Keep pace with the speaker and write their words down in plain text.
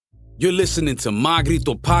You're listening to My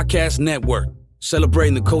Grito Podcast Network,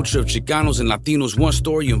 celebrating the culture of Chicanos and Latinos one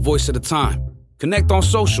story and voice at a time. Connect on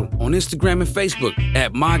social, on Instagram and Facebook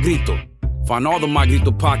at My Grito. Find all the My Grito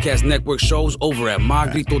Podcast Network shows over at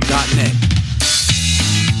mygrito.net.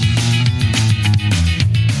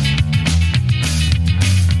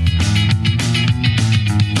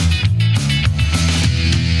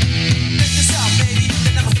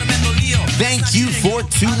 Thank you for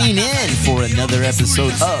tuning in for another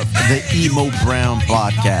episode of the Emo Brown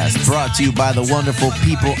Podcast, brought to you by the wonderful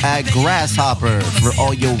people at Grasshopper for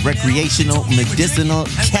all your recreational, medicinal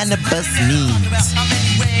cannabis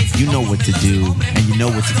needs. You know what to do, and you know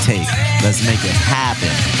what to take. Let's make it happen.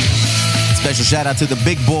 Special shout out to the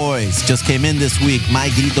big boys. Just came in this week. My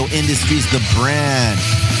Grito Industries, the brand.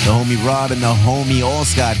 The homie Rob and the homie All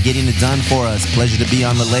Scott getting it done for us. Pleasure to be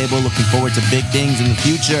on the label. Looking forward to big things in the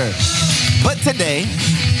future. But today,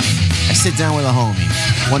 I sit down with a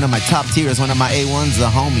homie. One of my top tiers, one of my A1s, the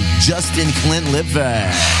homie Justin Clint Liver.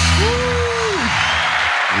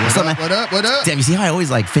 What's up, man? What up? Damn, you see how I always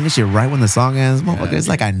like finish it right when the song ends? Motherfucker, it's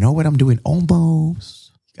like I know what I'm doing almost.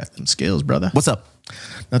 Got them skills, brother. What's up?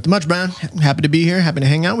 Nothing much, man. Happy to be here. Happy to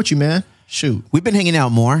hang out with you, man. Shoot. We've been hanging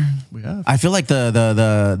out more. We have. I feel like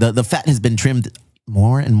the fat has been trimmed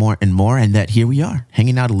more and more and more, and that here we are,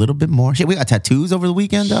 hanging out a little bit more. Shit, we got tattoos over the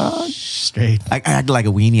weekend, dog. Straight. I had like a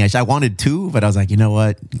weenie. I wanted two, but I was like, you know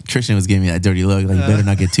what? Christian was giving me that dirty look. Like, you better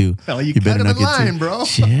not get two. Hell, you better cut him not in get line, two. bro.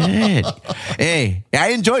 Shit. Hey,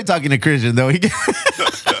 I enjoyed talking to Christian, though.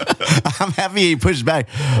 I'm happy he pushed back.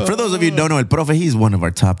 For those of you who don't know El Profe, he's one of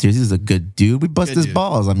our top tiers. He's a good dude. We bust his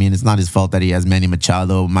balls. I mean, it's not his fault that he has Manny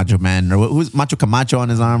Machado, Macho Man, or who's Macho Camacho on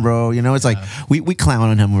his arm, bro. You know, it's like we clown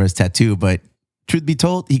on him over his tattoo, but truth be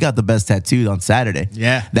told, he got the best tattoo on Saturday.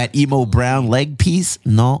 Yeah. That emo brown leg piece,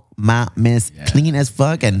 no mames, clean as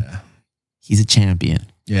fuck, and he's a champion.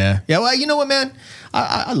 Yeah. Yeah, well, you know what, man?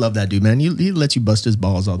 I love that dude, man. He lets you bust his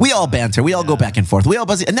balls all the We all banter. We all go back and forth. We all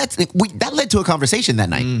buzz, and that led to a conversation that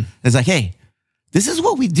night. It's like, hey, this is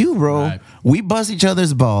what we do, bro. Right. We bust each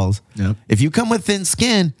other's balls. Yep. If you come with thin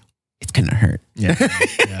skin, it's gonna hurt. Yeah.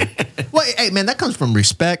 Well, hey, man, that comes from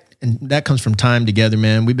respect, and that comes from time together,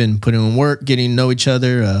 man. We've been putting in work, getting to know each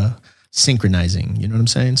other, synchronizing. You know what I'm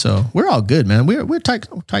saying? So we're all good, man. We're tight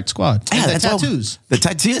squad. Yeah, And the that's all- tattoos. The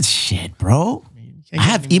tattoos, shit, bro. I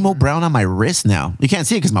have emo brown on my wrist now. You can't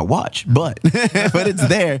see it because my watch, but it's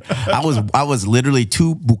there. I was literally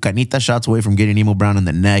 2 Bucanita shots away from getting emo brown in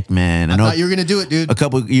the neck, man. I thought you were gonna do it, dude. A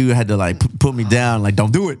couple of you had to like put me down, like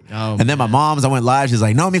don't do it. Oh, and then my mom's, I went live. She's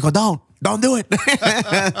like, no, Mico, don't do it.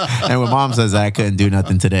 And when mom says that, I couldn't do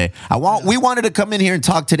nothing today. We wanted to come in here and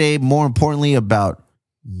talk today, more importantly, about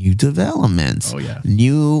new developments,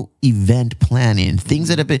 new event planning, things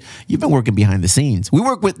that you've been working behind the scenes. We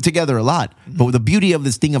work together a lot, but the beauty of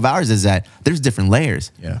this thing of ours is that there's different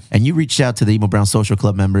layers. Yeah. And you reached out to the Emo Brown Social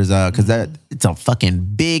Club members because it's a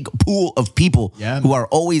fucking big pool of people who are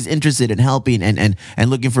always interested in helping and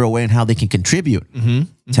looking for a way in how they can contribute.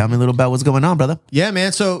 Tell me a little about what's going on, brother. Yeah,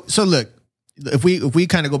 man. So look, if we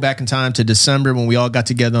kind of go back in time to December when we all got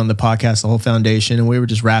together on the podcast, the whole foundation, and we were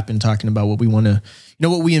just rapping, talking about what we want to,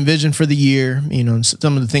 what we envision for the year,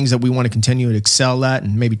 some of the things that we want to continue to excel at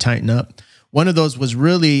and maybe tighten up. One of those was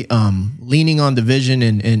really leaning on the vision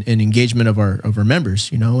and engagement of our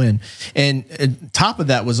members, and top of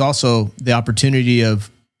that was also the opportunity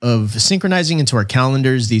of synchronizing into our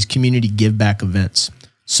calendars these community give back events.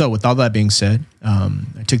 So with all that being said,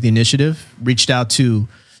 I took the initiative, reached out to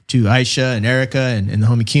Aisha and Erica and the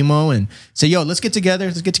homie Kimo and say, yo, let's get together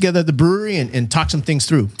at the brewery and talk some things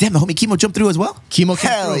through. Damn, the homie Kimo jumped through as well? Kimo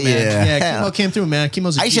came Hell through, man. yeah. Kimo came through, man.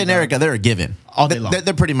 Kimo's a Aisha and Erica, they're a given. All day long.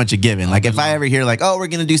 They're pretty much a given. Like if I ever hear like, oh, we're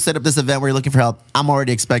going to set up this event where you're looking for help, I'm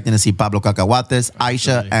already expecting to see Pablo Cacahuates,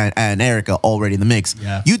 Aisha, and Erica already in the mix.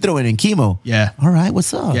 Yeah. You throw in Kimo. Yeah. All right,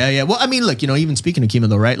 what's up? Yeah. Well, I mean, look, even speaking of Kimo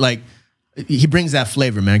though, right? Like he brings that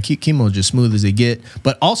flavor, man. Kimo is just smooth as they get.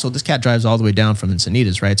 But also this cat drives all the way down from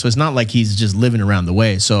Encinitas, right? So it's not like he's just living around the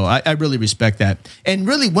way. So I really respect that. And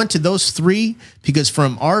really went to those three because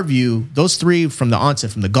from our view, those three from the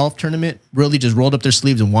onset, from the golf tournament, really just rolled up their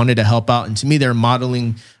sleeves and wanted to help out. And to me, they're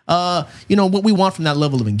modeling what we want from that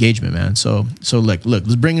level of engagement, man. So look,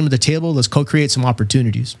 let's bring them to the table. Let's co-create some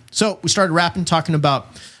opportunities. So we started rapping, talking about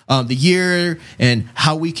the year and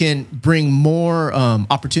how we can bring more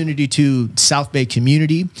opportunity to South Bay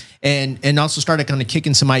community and also started kind of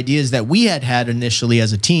kicking some ideas that we had initially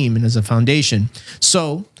as a team and as a foundation.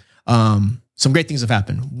 So some great things have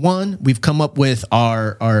happened. One, we've come up with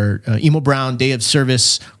our Emo Brown Day of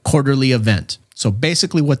Service quarterly event. So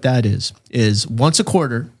basically what that is once a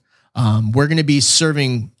quarter, we're going to be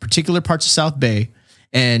serving particular parts of South Bay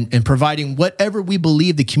and providing whatever we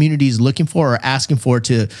believe the community is looking for or asking for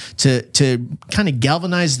to kind of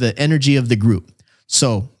galvanize the energy of the group.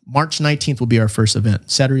 So March 19th will be our first event,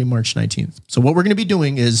 Saturday, March 19th. So what we're going to be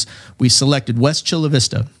doing is we selected West Chula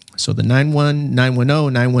Vista. So the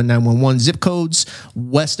 91910, 91911 zip codes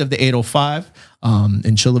west of the 805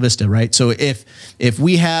 in Chula Vista, right? So if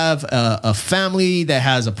we have a family that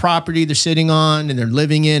has a property they're sitting on and they're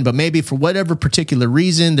living in, but maybe for whatever particular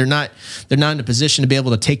reason they're not in a position to be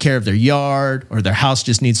able to take care of their yard or their house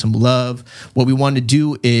just needs some love, what we want to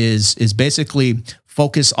do is basically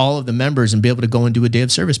focus all of the members and be able to go and do a day of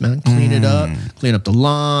service, man. Clean it up, clean up the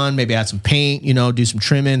lawn, maybe add some paint, do some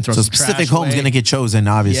trimming, throw some trash specific home's going to get chosen,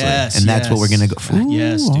 obviously. Yes, and that's what we're going to go. Ooh,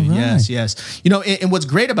 yes, dude. Right. Yes. And what's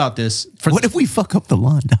great about this... What if we fuck up the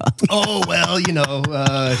lawn, dog? Oh, well,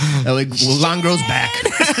 lawn grows back.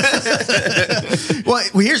 Well,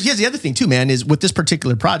 here's the other thing too, man, is with this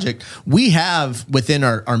particular project, we have within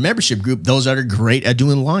our membership group, those that are great at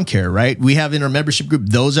doing lawn care, right? We have in our membership group,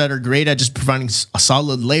 those that are great at just providing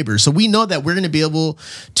solid labor. So we know that we're going to be able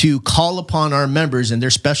to call upon our members and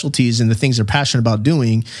their specialties and the things they're passionate about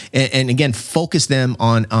doing, and again, focus them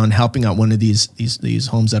on helping out one of these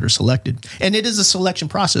homes that are selected. And it is a selection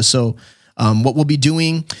process. So what we'll be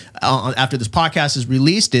doing after this podcast is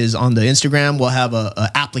released is on the Instagram, we'll have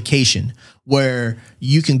a application where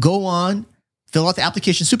you can go on, fill out the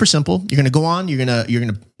application. Super simple. You're going to go on, you're going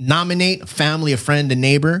to nominate a family, a friend, a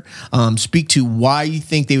neighbor, speak to why you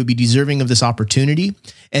think they would be deserving of this opportunity.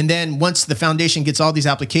 And then once the foundation gets all these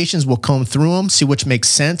applications, we'll comb through them, see which makes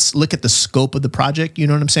sense, look at the scope of the project. You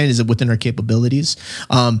know what I'm saying? Is it within our capabilities?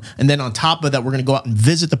 And then on top of that, we're going to go out and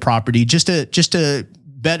visit the property just to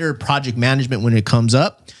better project management when it comes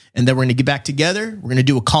up. And then we're going to get back together. We're going to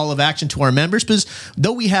do a call of action to our members, because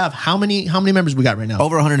though we have how many members we got right now?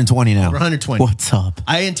 Over 120 now. Over 120. What's up?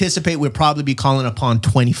 I anticipate we'll probably be calling upon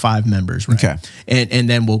 25 members, right? Okay. And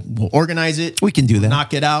then we'll organize it. We can do that.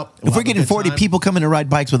 Knock it out. If we're getting 40 people coming to ride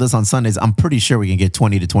bikes with us on Sundays, I'm pretty sure we can get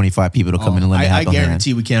 20 to 25 people to come in and lend a hand. I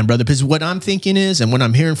guarantee we can, brother. Because what I'm thinking is, and what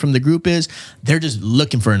I'm hearing from the group is, they're just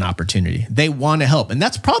looking for an opportunity. They want to help. And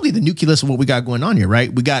that's probably the nucleus of what we got going on here,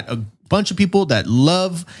 right? We got a bunch of people that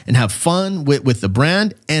love and have fun with the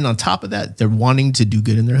brand, and on top of that, they're wanting to do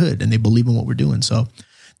good in their hood and they believe in what we're doing. So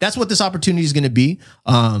that's what this opportunity is going to be.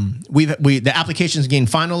 The application is getting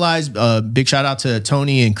finalized. Big shout out to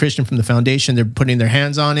Tony and Christian from the foundation. They're putting their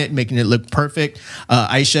hands on it, making it look perfect.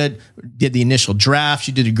 Aisha did the initial draft.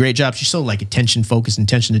 She did a great job. She's so attention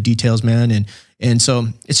to details, man. And so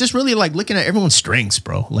it's just really looking at everyone's strengths,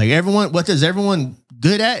 bro. What does everyone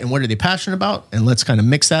good at and what are they passionate about? And let's kind of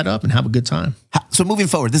mix that up and have a good time. So moving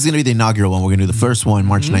forward, this is going to be the inaugural one. We're going to do the first one,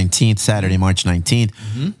 March 19th, Saturday, March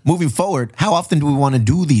 19th. Moving forward, how often do we want to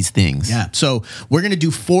do these things? Yeah. So we're going to do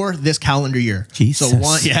 4 this calendar year. Jesus. So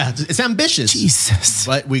it's ambitious. Jesus.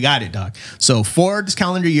 But we got it, dog. So 4 this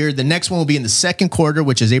calendar year. The next one will be in the second quarter,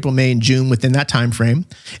 which is April, May, and June, within that time frame.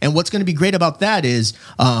 And what's going to be great about that is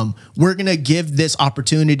we're going to give this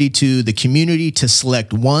opportunity to the community to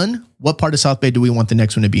select one. What part of South Bay do we want the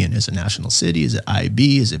next one to be in? Is it National City? Is it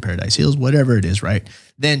IB? Is it Paradise Hills? Whatever it is, right?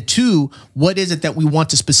 Then 2, what is it that we want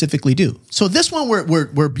to specifically do? So this one,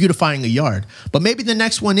 we're beautifying a yard, but maybe the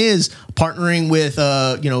next one is partnering with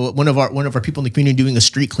one of our people in the community doing a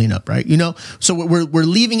street cleanup, right? So we're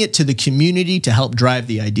leaving it to the community to help drive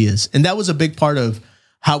the ideas, and that was a big part of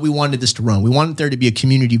how we wanted this to run. We wanted there to be a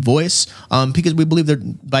community voice because we believe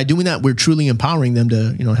that by doing that, we're truly empowering them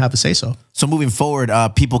to, have a say so. So moving forward,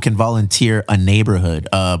 people can volunteer a neighborhood,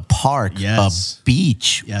 a park, a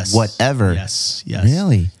beach, whatever. Yes.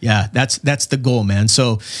 Really? Yeah, that's the goal, man.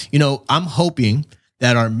 So, I'm hoping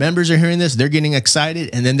that our members are hearing this, they're getting excited,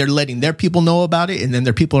 and then they're letting their people know about it, and then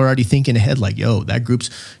their people are already thinking ahead that group's,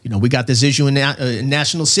 we got this issue in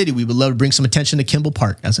National City. We would love to bring some attention to Kimball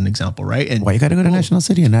Park as an example, right? And why you got to go to National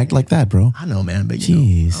City and act like that, bro? I know, man, but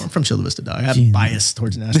Jeez. I'm from Chula Vista, dog. I have bias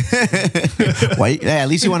towards National City. Why? Yeah, at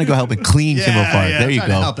least you want to go help and clean Kimball Park. There you go.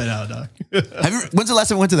 Help it out, dog. When's the last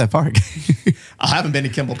time we went to that park? I haven't been to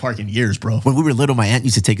Kimball Park in years, bro. When we were little, my aunt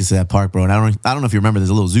used to take us to that park, bro. And I don't know if you remember, there's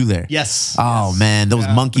a little zoo there. Yes. Oh, man. Those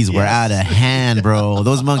monkeys were out of hand, bro.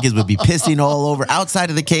 Those monkeys would be pissing all over outside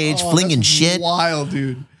of the cage, flinging shit. Wild,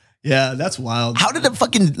 dude. Yeah, that's wild. How did the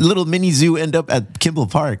fucking little mini zoo end up at Kimball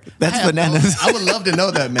Park? That's bananas. I would love to know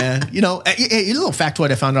that, man. A little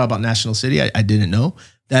factoid I found out about National City, I didn't know,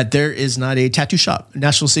 that there is not a tattoo shop.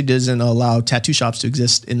 National City doesn't allow tattoo shops to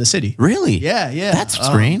exist in the city. Really? Yeah. That's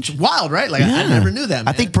strange. Wild, right? I never knew that, man.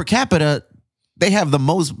 I think per capita, they have the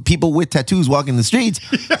most people with tattoos walking the streets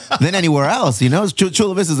than anywhere else. You know,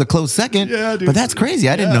 Chula Vista is a close second. Yeah, dude. But that's crazy.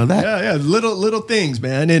 I didn't know that. Yeah. Little things,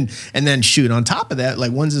 man. And then shoot, on top of that,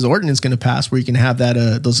 like when's this ordinance going to pass where you can have that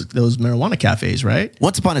those marijuana cafes, right?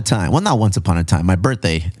 Once upon a time, well, not once upon a time, my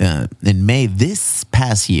birthday in May this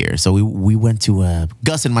past year. So we went to,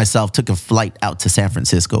 Gus and myself took a flight out to San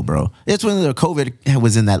Francisco, bro. It's when the COVID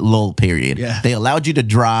was in that lull period. Yeah. They allowed you to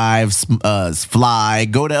drive, fly,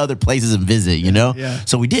 go to other places and visit, you know? Yeah.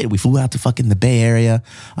 So we did. We flew out to fucking the Bay Area,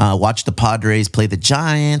 watched the Padres play the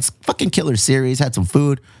Giants, fucking killer series, had some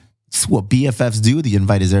food. This is what BFFs do. The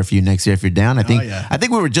invite is there for you next year if you're down. I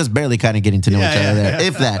think we were just barely kind of getting to know each other there,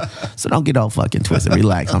 if that. So don't get all fucking twisted.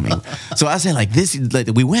 Relax, homie. So I was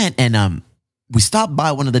saying we went and we stopped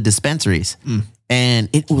by one of the dispensaries and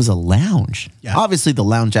it was a lounge. Yeah. Obviously the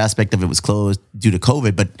lounge aspect of it was closed due to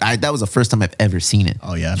COVID, but that was the first time I've ever seen it.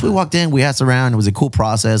 Oh yeah. So we walked in, we asked around. It was a cool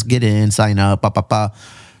process. Get in, sign up,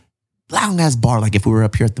 long ass bar. Like if we were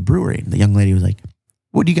up here at the brewery, and the young lady was like,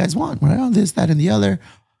 "What do you guys want?" We're like, "Oh, this, that, and the other."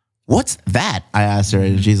 "What's that?" I asked her,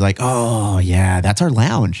 and she's like, "Oh yeah, that's our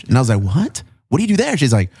lounge." And I was like, "What? What do you do there?"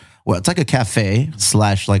 She's like, "Well, it's like a cafe /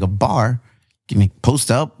 like a bar. You can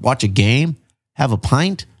post up, watch a game, have a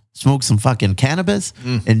pint, smoke some fucking cannabis,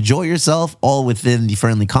 enjoy yourself, all within the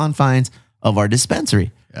friendly confines of our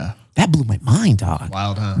dispensary." Yeah. That blew my mind, dog.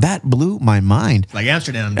 Wild, huh? That blew my mind. Like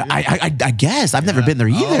Amsterdam, dude. I guess. I've never been there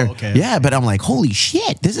either. Oh, okay. Yeah, but I'm like, holy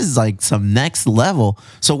shit, this is like some next level.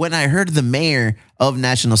 So when I heard the mayor of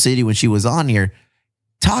National City, when she was on here,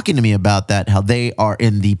 talking to me about that, how they are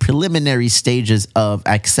in the preliminary stages of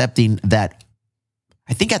accepting that,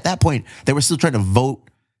 I think at that point, they were still trying to vote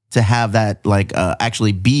to have that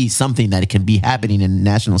actually be something that it can be happening in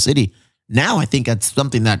National City. Now I think that's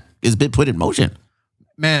something that has been put in motion.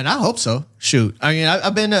 Man, I hope so. Shoot, I mean,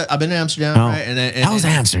 I've been to Amsterdam, right? And how was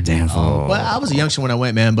Amsterdam? Well, I was a youngster when I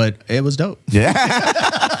went, man, but it was dope. Yeah,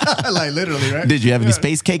 like literally, right? Did you have any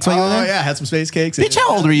space cakes while you were there? Oh yeah, I had some space cakes. Bitch,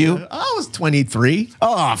 how old were you? I was 23.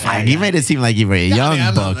 Oh, fine. You made it seem like you were a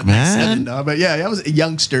young buck, man. But yeah, I was a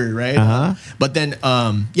youngster, right? But then,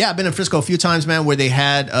 I've been in Frisco a few times, man, where they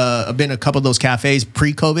had been a couple of those cafes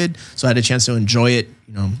pre-COVID, so I had a chance to enjoy it,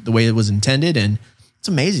 you know, the way it was intended, and it's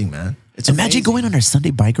amazing, man. Imagine going on our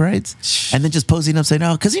Sunday bike rides and then just posing up saying,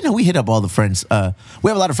 "Oh," because we hit up all the friends. We have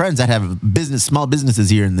a lot of friends that have small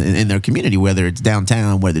businesses here in their community, whether it's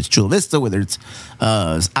downtown, whether it's Chula Vista, whether it's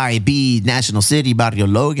IB, National City, Barrio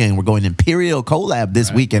Logan. We're going Imperial Collab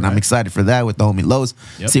this weekend. Right. I'm excited for that with the homie Lowe's.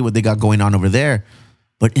 Yep. See what they got going on over there.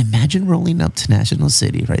 But imagine rolling up to National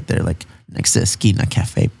City right there, like next to Esquina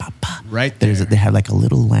Cafe, Papa. Right there. They have like a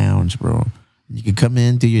little lounge, bro. You can come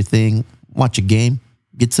in, do your thing, watch a game.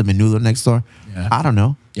 Get some menudo next door. Yeah. I don't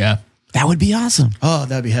know. Yeah. That would be awesome. Oh,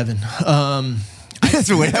 that'd be heaven.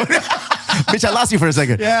 That's what bitch, I lost you for a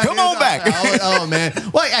second. Yeah, come on back. Oh, man.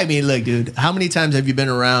 Well, I mean, look, dude, how many times have you been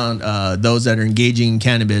around those that are engaging in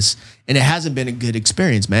cannabis and it hasn't been a good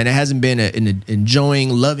experience, man? It hasn't been an enjoying,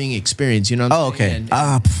 loving experience. You know what I'm saying?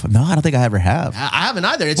 Okay. No, I don't think I ever have. I haven't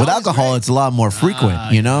either. With alcohol, it's a lot more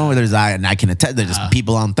frequent, you know? I can attest, there's just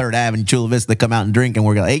people on 3rd Avenue, Chula Vista that come out and drink and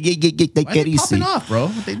we're like, hey, get easy. Popping off, bro.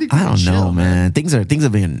 I don't know, man. Things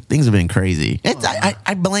have been crazy. I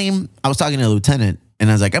was talking to a lieutenant and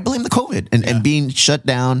I was like, I blame the COVID and being shut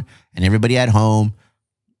down and everybody at home.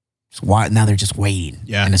 Now they're just waiting.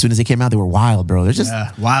 Yeah. And as soon as they came out, they were wild, bro. There's just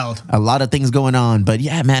wild. A lot of things going on. But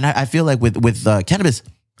yeah, man, I feel like with cannabis,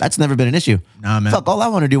 that's never been an issue. Nah, man. Fuck, all I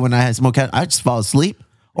want to do when I smoke cannabis, I just fall asleep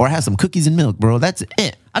or have some cookies and milk, bro. That's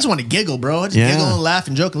it. I just want to giggle, bro. Just giggle and laugh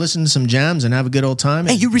and joke and listen to some jams and have a good old time.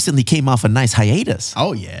 Hey, you recently came off a nice hiatus.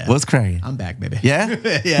 Oh, yeah. What's crazy? I'm back, baby. Yeah?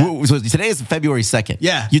 Yeah. So today is February 2nd.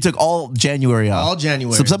 Yeah. You took all January off. All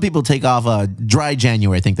January. So some people take off dry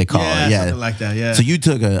January, I think they call it. Yeah, something like that, yeah. So you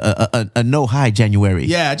took a no-high January.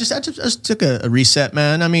 Yeah, I just took a reset,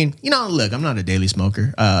 man. I mean, look, I'm not a daily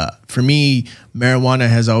smoker. For me, marijuana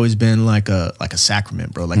has always been like a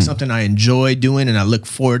sacrament, bro. Like something I enjoy doing and I look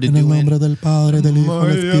forward to doing.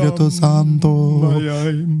 But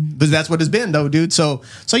that's what it's been, though, dude. So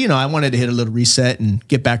I wanted to hit a little reset and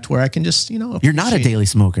get back to where I can just, You're not a daily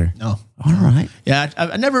smoker. No. All right. Yeah,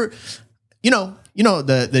 I never,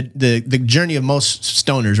 the journey of most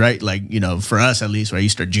stoners, right? Like, for us at least, where you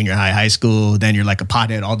start junior high school, then you're like a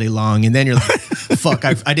pothead all day long, and then you're like, fuck,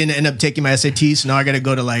 I didn't end up taking my SATs, so now I got to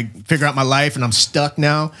go to figure out my life, and I'm stuck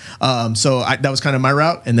now. So that was kind of my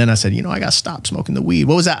route, and then I said, I got to stop smoking the weed.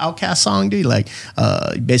 What was that Outkast song, dude? Like,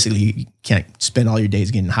 basically, you can't spend all your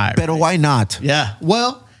days getting high. But why not? Yeah,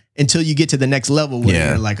 well, until you get to the next level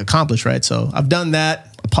where you're accomplished, right? So I've done that.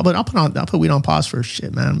 I'll put weed on pause for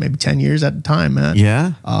shit, man. Maybe 10 years at a time, man.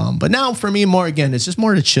 Yeah. But now for me, more again, it's just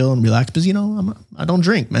more to chill and relax because I don't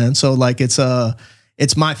drink, man. So like it's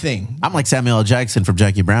my thing. I'm like Samuel L. Jackson from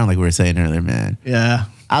Jackie Brown, like we were saying earlier, man. Yeah.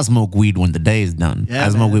 I smoke weed when the day is done. Yeah, I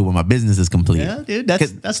smoke man. weed when my business is complete. Yeah, dude,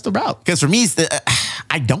 that's the route. Because for me,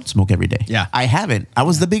 I don't smoke every day. Yeah. I haven't. I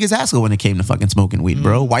was the biggest asshole when it came to fucking smoking weed,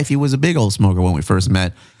 bro. Wifey was a big old smoker when we first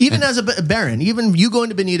met. Even as a Baron, even you going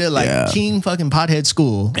to Bonita, like Yeah. King fucking pothead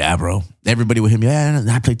school. Yeah, bro. Everybody with him, yeah,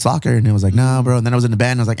 I played soccer. And it was like, nah, bro. And then I was in the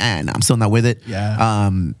band. And I was like, nah, I'm still not with it. Yeah.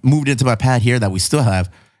 Moved into my pad here that we still have.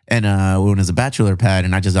 And when it was a bachelor pad,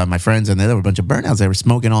 and I just got my friends, and there were a bunch of burnouts. They were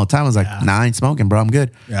smoking all the time. I was like, nah, I ain't smoking, bro. I'm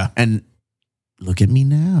good. Yeah. And look at me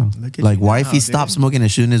now. Like, you wifey now, stopped dude. smoking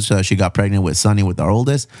as soon as she got pregnant with Sonny, with our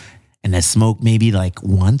oldest. And I smoked maybe like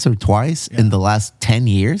once or twice in the last 10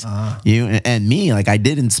 years. And me, like I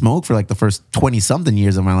didn't smoke for like the first 20 something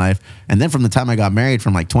years of my life. And then from the time I got married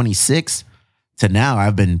from like 26 to now,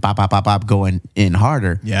 I've been pop going in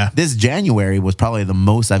harder. Yeah. This January was probably the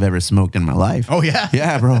most I've ever smoked in my life. Oh, yeah?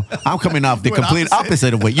 Yeah, bro. I'm coming off the Doing complete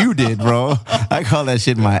opposite of what you did, bro. I call that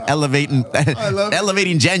shit my elevating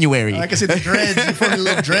January. I can see the dreads. You're forming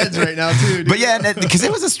little dreads right now, too. Dude. But yeah, because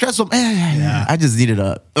it was a stressful. I just needed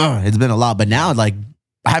it's been a lot. But now, like,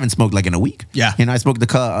 I haven't smoked like in a week. Yeah. I smoked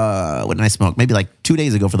when did I smoke? Maybe like 2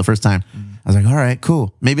 days ago for the first time. I was like, all right,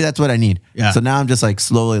 cool. Maybe that's what I need. Yeah. So now I'm just like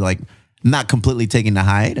slowly like not completely taking the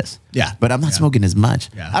hiatus. Yeah. But I'm not smoking as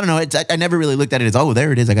much. Yeah. I don't know. I never really looked at it as, oh,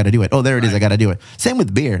 there it is. I got to do it. Oh, there it is. I got to do it. Same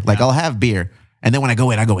with beer. Like I'll have beer. And then when I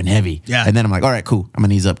go in heavy. Yeah. And then I'm like, all right, cool. I'm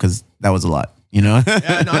going to ease up because that was a lot, you know?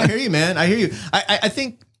 Yeah, no, I hear you, man. I hear you. I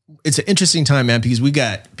think it's an interesting time, man, because we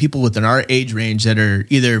got people within our age range that are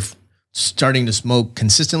either starting to smoke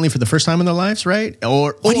consistently for the first time in their lives, right?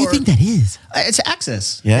 Or What do you think that is? It's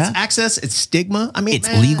access. Yeah? It's access. It's stigma. I mean,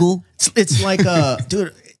 It's legal? It's like,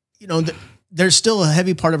 dude, there's still a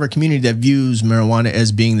heavy part of our community that views marijuana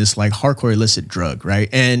as being this like hardcore illicit drug, right?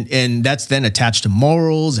 And that's then attached to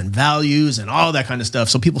morals and values and all that kind of stuff.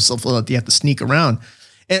 So people still feel like they have to sneak around.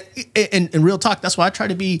 And real talk, that's why I try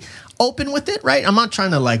to be open with it, right? I'm not trying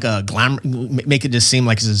to like make it just seem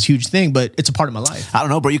like it's this huge thing, but it's a part of my life. I don't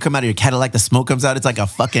know, bro. You come out of your Cadillac, the smoke comes out. It's like a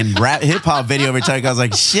fucking rap hip hop video every time. I was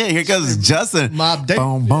like, shit, here goes Justin. Mobb Deep.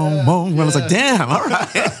 Boom, boom, boom. I was like, damn, all right.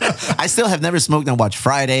 I still have never smoked and watched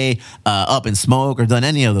Friday, Up and Smoke, or done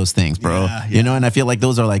any of those things, bro. Yeah. You know, and I feel like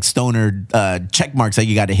those are like stoner check marks that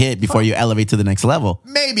you got to hit before you elevate to the next level.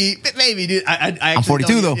 Maybe, dude. I'm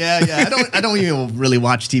 42 though. Yeah. I don't even really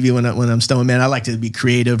watch TV when I'm stoned, man. I like to be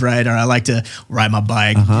creative, right? Or I like to ride my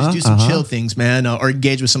bike, just do some chill things, man, or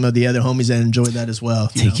engage with some of the other homies that enjoy that as well.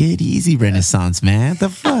 Take it easy, Renaissance, man. The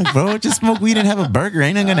fuck, bro? Just smoke weed and have a burger.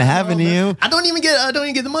 Ain't nothing gonna happen to you. I don't even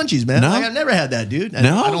get the munchies, man. No? Like, I've never had that, dude.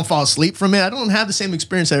 No? I don't fall asleep from it. I don't have the same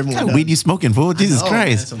experience that everyone What kind does. of weed you smoking, fool? Jesus know,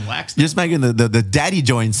 Christ. man, some wax You're smoking the daddy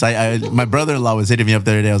joints. My brother-in-law was hitting me up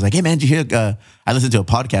the other day. I was like, hey, man, did you hear? I listened to a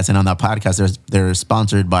podcast, and on that podcast, they're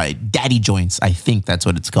sponsored by Daddy Joints. I think that's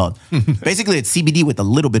what it's called. Basically, it's CBD with a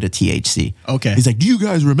little bit of THC. Okay. He's like, do you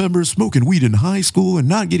guys remember smoking weed in high school and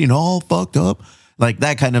not getting all fucked up? Like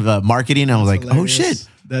that kind of marketing. I was like, hilarious. oh, shit.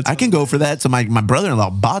 That's I can go for that. So my brother-in-law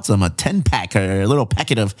bought some a 10-pack or a little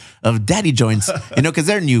packet of daddy joints, because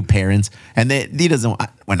they're new parents, and he doesn't.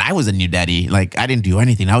 When I was a new daddy, like I didn't do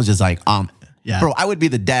anything. I was just like, Yeah. bro, I would be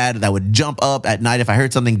the dad that would jump up at night if I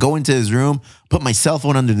heard something, go into his room, put my cell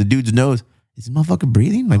phone under the dude's nose. Is this motherfucker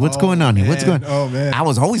breathing? Like, what's going on here? What's man. going? Oh, man. I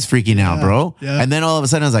was always freaking out, bro. Yeah. And then all of a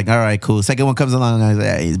sudden, I was like, all right, cool. Second one comes along, and I was like,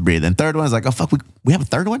 yeah, he's breathing. Third one, I was like, oh fuck, we have a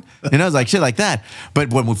third one. And I was like, shit, like that. But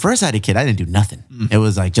when we first had a kid, I didn't do nothing. It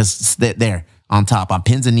was like just there on top on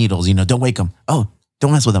pins and needles. Don't wake him. Oh,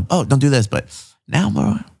 don't mess with him. Oh, don't do this. But now,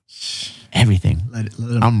 bro, everything. Let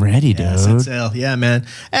him- I'm ready, dude. SNL. Yeah, man.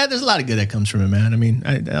 There's a lot of good that comes from it, man. I mean,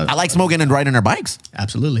 I like smoking and riding our bikes.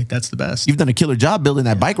 absolutely. That's the best. You've done a killer job building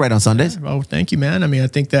that bike ride on Sundays. Oh, thank you, man. I mean, I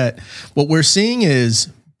think that what we're seeing is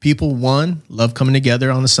people, one, love coming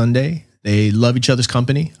together on a Sunday. They love each other's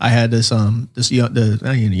company. I had this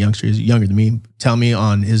youngster, he's younger than me, tell me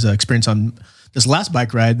on his experience on this last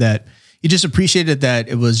bike ride that he just appreciated that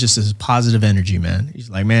it was just this positive energy, man. He's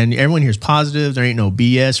like, man, everyone here's positive. There ain't no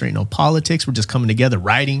BS. There ain't no politics. We're just coming together,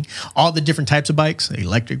 riding all the different types of bikes,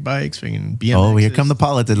 electric bikes, freaking BMXs. Oh, here come the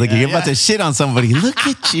politics. Look, you're about yeah. to shit on somebody. Look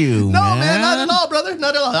at you, No, man, not at all, brother.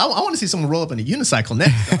 Not at all. I want to see someone roll up on a unicycle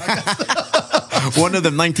next. One of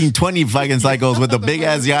them 1920 fucking cycles with the big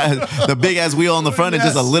ass wheel on the front and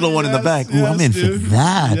just a little one in the back. Ooh, I'm in for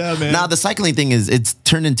that. Yeah, man. Now the cycling thing it's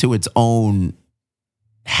turned into its own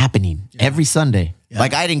happening every Sunday. Yeah.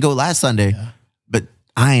 Like I didn't go last Sunday, but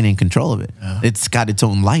I ain't in control of it. It's got its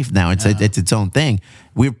own life now. It's its own thing.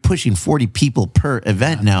 We're pushing 40 people per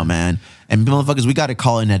event now, man. And motherfuckers, we got to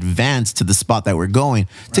call in advance to the spot that we're going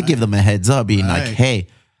to give them a heads up, being like, hey,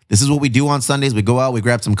 this is what we do on Sundays. We go out, we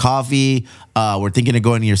grab some coffee. We're thinking of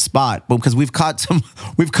going to your spot, but because we've caught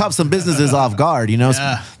some businesses off guard. You know,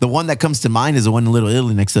 the one that comes to mind is the one in Little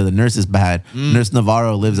Italy next to the Nurse's Pad. Nurse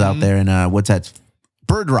Navarro lives out there in what's that?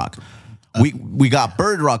 Bird Rock. We got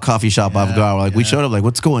Bird Rock Coffee Shop off guard. Like we showed up, like,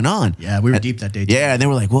 what's going on? Yeah, we were deep that day too. Yeah, and they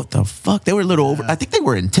were like, what the fuck? They were a little over. I think they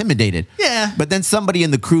were intimidated. Yeah. But then somebody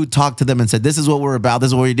in the crew talked to them and said, this is what we're about.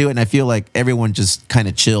 This is what we do. And I feel like everyone just kind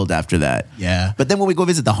of chilled after that. Yeah. But then when we go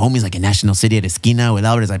visit the homies, like in National City at Esquina with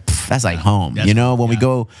Albert, it's like, that's like home. That's you know, when we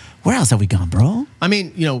go, where else have we gone, bro? I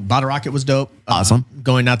mean, you know, Bottle Rocket was dope. Awesome.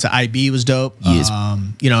 Going out to IB was dope. Yes.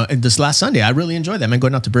 You know, and this last Sunday, I really enjoyed that, man.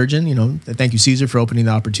 Going out to Virgin, you know, thank you, Caesar, for opening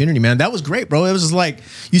the opportunity, man. That was great, bro. It was just like,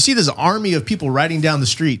 you see this army of people riding down the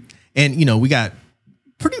street, and, you know, we got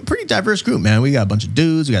pretty diverse group, man. We got a bunch of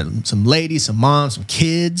dudes, we got some ladies, some moms, some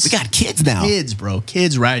kids. We got kids now. Kids, bro.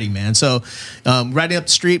 Kids riding, man. So riding up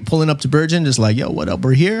the street, pulling up to Virgin, just like, yo, what up?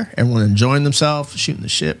 We're here. Everyone enjoying themselves, shooting the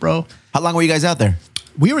shit, bro. How long were you guys out there?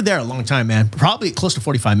 We were there a long time, man. Probably close to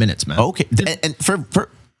 45 minutes, man. Okay. And for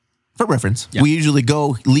reference, we usually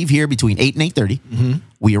leave here between 8 and 8:30.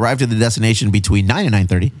 We arrive to the destination between 9 and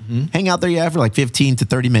 9:30. Hang out there, for like 15 to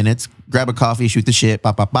 30 minutes. Grab a coffee, shoot the shit,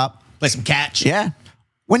 pop, pop, pop. Play some catch. Yeah.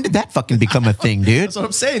 When did that fucking become a thing, dude? That's what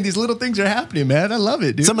I'm saying. These little things are happening, man. I love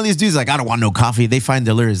it, dude. Some of these dudes are like, I don't want no coffee. They find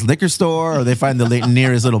the nearest liquor store, or they find the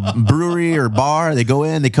nearest little brewery or bar. They go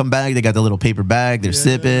in, they come back, they got the little paper bag. They're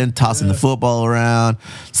sipping, tossing the football around.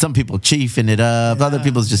 Some people chiefing it up. Other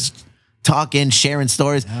people's just talking, sharing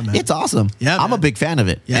stories. It's awesome. Yeah, I'm a big fan of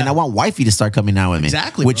it. Yeah. And I want wifey to start coming out with me.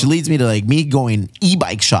 Exactly, Which bro. leads me to like me going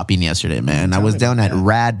e-bike shopping yesterday, man. I was down at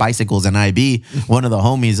Rad Bicycles in IB. One of the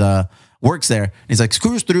homies works there. And he's like,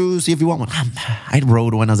 cruise through, see if you want one. I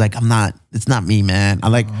rode one. I was like, it's not me, man. I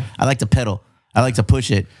like to pedal. I like to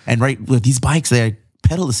push it. And right with these bikes, they're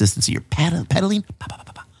pedal assistance. So you're pedaling,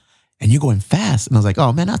 and you're going fast. And I was like,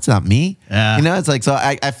 oh man, that's not me. Yeah. You know, it's like, so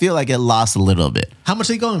I feel like it lost a little bit. How much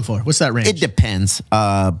are they going for? What's that range? It depends.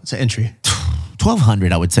 It's an entry.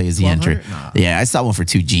 1,200, I would say, is the entry. 1,200? Nah. Yeah, I saw one for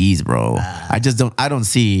 2 G's, bro. I don't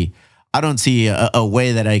see a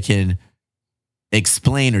way that I can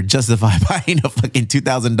explain or justify buying a fucking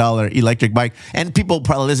 $2,000 electric bike. And people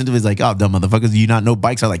probably listen to it like, oh, dumb motherfuckers, do you not know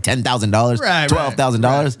bikes are like $10,000,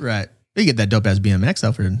 $12,000? Right. You get that dope ass BMX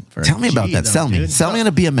out for Tell me about that. Sell me on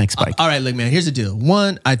a BMX bike. All right, look, man, here's the deal.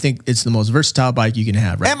 One, I think it's the most versatile bike you can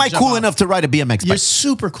have, right? Am I cool enough to ride a BMX You're bike?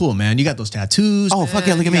 super cool, man. You got those tattoos. Oh, man. fuck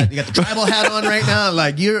yeah, look at me. You got the tribal hat on right now.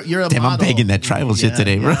 Like you're a Damn, model. I'm begging that tribal shit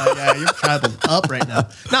today, bro. Yeah, you're tribal up right now.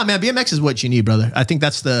 Nah, man, BMX is what you need, brother. I think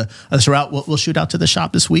that's the route we'll shoot out to the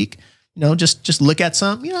shop this week. You know, just look at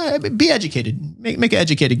some, you know, be educated. Make an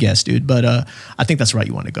educated guess, dude. But I think that's the route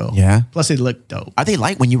you want to go. Yeah. Plus they look dope. Are they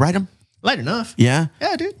light when you ride them? Light enough. Yeah.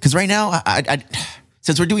 Yeah, dude. Because right now, I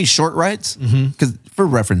since we're doing short rides, because for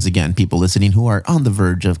reference, again, people listening who are on the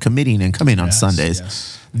verge of committing and coming on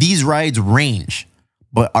Sundays, these rides range,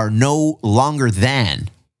 but are no longer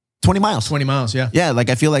than 20 miles. 20 miles, yeah. Yeah,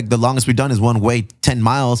 like I feel like the longest we've done is one way 10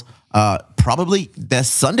 miles. Probably that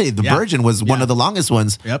Sunday, the Virgin was one of the longest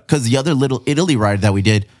ones. Yep. Because the other Little Italy ride that we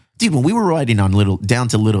did, dude, when we were riding down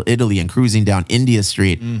to Little Italy and cruising down India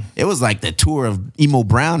Street, it was like the tour of Emo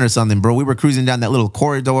Brown or something, bro. We were cruising down that little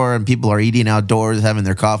corridor and people are eating outdoors, having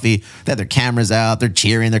their coffee. They had their cameras out. They're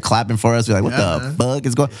cheering. They're clapping for us. We're like, what the fuck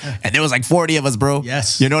is going on? And there was like 40 of us, bro.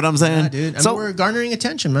 Yes. You know what I'm saying? Yeah, dude. I So mean, we're garnering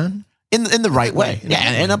attention, man. in the right way.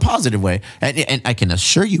 In a positive way. And I can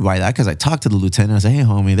assure you by that because I talked to the lieutenant. I said, hey,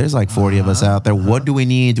 homie, there's like 40 of us out there. What do we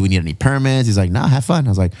need? Do we need any permits? He's like, nah, have fun. I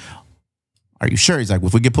was like, are you sure? He's like,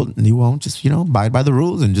 if we get pulled, you won't just, abide by the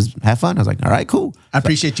rules and just have fun. I was like, all right, cool. I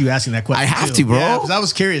appreciate you asking that question. I have to, bro. Yeah, because I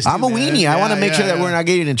was curious. I'm a weenie. I want to make sure that we're not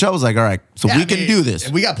getting in trouble. I was like, all right, so we can do this.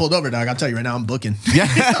 If we got pulled over, dog, I'll tell you right now, I'm booking. Yeah.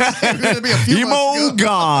 We're gonna be a few months Emo to go.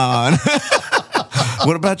 gone.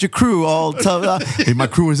 What about your crew? All tough. Hey, my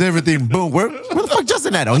crew is everything. Boom. Where the fuck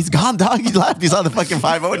Justin at? Oh, he's gone, dog. He left. He's on the fucking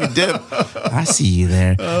 5-0 and he dipped. I see you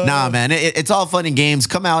there. Nah, man. It's all fun and games.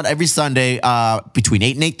 Come out every Sunday between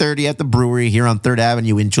 8 and 8:30 at the brewery here on 3rd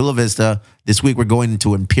Avenue in Chula Vista. This week we're going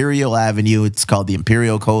to Imperial Avenue. It's called the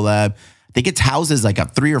Imperial Collab. I think it's houses like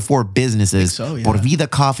 3 or 4 businesses. so, yeah. Por Vida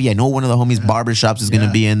Coffee. I know one of the homies' barbershops is going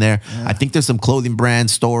to be in there. I think there's some clothing brand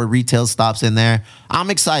store, retail stops in there. I'm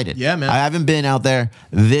excited. Yeah, man. I haven't been out there.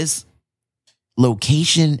 This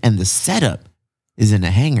location and the setup is in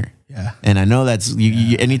a hangar. Yeah. And I know that's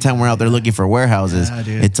anytime we're out there looking for warehouses,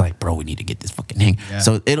 dude. it's like, bro, we need to get this fucking hangar. Yeah.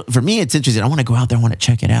 So for me, it's interesting. I want to go out there. I want to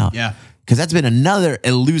check it out. Yeah. Because that's been another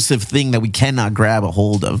elusive thing that we cannot grab a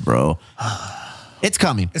hold of, bro. It's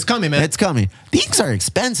coming. It's coming, man. It's coming. Things are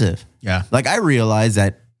expensive. Yeah. Like I realized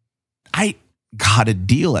that I got a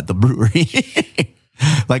deal at the brewery.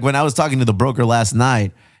 Like when I was talking to the broker last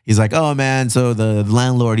night, he's like, oh man, so the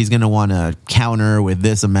landlord, he's going to want to counter with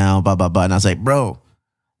this amount, blah, blah, blah. And I was like, bro,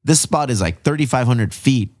 this spot is like 3,500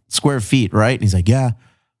 square feet, right? And he's like, yeah,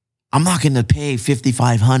 I'm not going to pay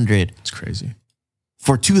 5,500. It's crazy.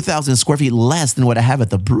 For 2,000 square feet less than what I have at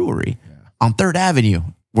the brewery on 3rd Avenue,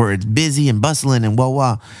 where it's busy and bustling and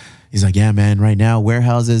wah. He's like, yeah, man, right now,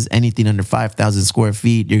 warehouses, anything under 5,000 square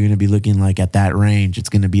feet, you're going to be looking like at that range. It's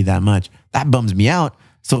going to be that much. That bums me out.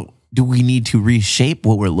 So do we need to reshape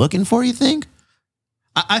what we're looking for, you think?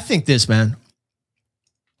 I think this, man.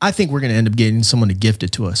 I think we're going to end up getting someone to gift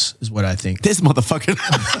it to us, is what I think. This motherfucker.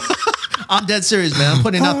 I'm dead serious, man. I'm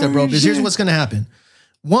putting it out there, bro. Because here's what's going to happen.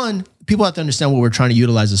 One, people have to understand what we're trying to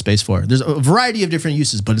utilize the space for. There's a variety of different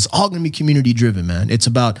uses, but it's all going to be community driven, man. It's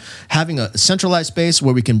about having a centralized space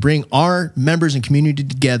where we can bring our members and community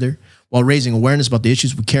together while raising awareness about the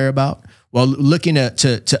issues we care about, while looking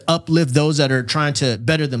to uplift those that are trying to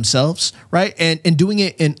better themselves, right? And doing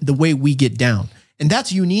it in the way we get down. And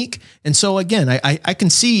that's unique. And so again, I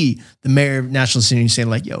can see the mayor of National City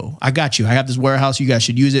saying like, yo, I got you. I have this warehouse. You guys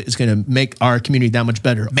should use it. It's going to make our community that much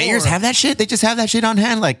better. Mayors have that shit. They just have that shit on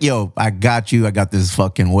hand. Like, yo, I got you. I got this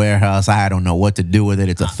fucking warehouse. I don't know what to do with it.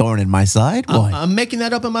 It's a thorn in my side. I'm making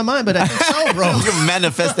that up in my mind, but I think so, bro. You can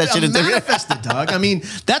manifest that shit into manifest it, dog. I mean,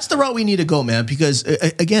 that's the route we need to go, man. Because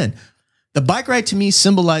again, the bike ride to me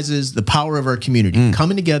symbolizes the power of our community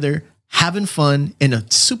coming together, having fun in a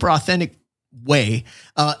super authentic way,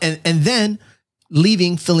 and then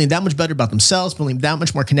leaving feeling that much better about themselves, feeling that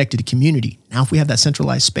much more connected to community. Now, if we have that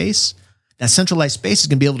centralized space is going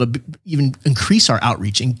to be able to even increase our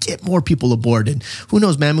outreach and get more people aboard. And who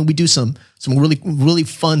knows, man, when we do some really, really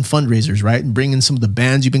fun fundraisers, right? And bring in some of the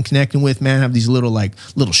bands you've been connecting with, man, have these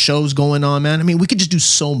little shows going on, man. I mean, we could just do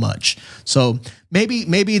so much. So maybe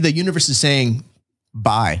the universe is saying,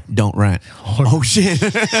 buy, don't rent. Oh shit.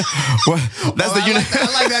 Well, that's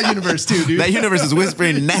I like that universe too, dude. That universe is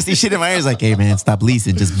whispering nasty shit in my ears like, hey man, stop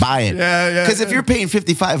leasing, just buy it. Yeah. Because if you're paying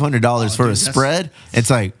 $5,500 for a spread, it's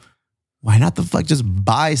like, why not the fuck just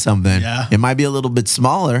buy something? Yeah. It might be a little bit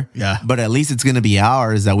smaller, but at least it's going to be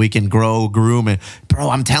ours that we can grow, groom. And bro,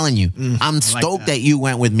 I'm telling you, I'm stoked that you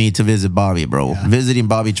went with me to visit Bobby, bro. Yeah. Visiting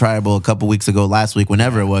Bobby Tribal a couple weeks ago, last week,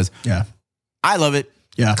 whenever it was. Yeah. I love it.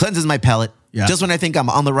 Yeah. Cleanses my palate. Yeah. Just when I think I'm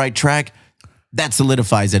on the right track, that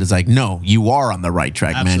solidifies it. It's like, no, you are on the right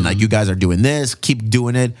track, man. Like you guys are doing this, keep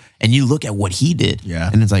doing it. And you look at what he did. Yeah.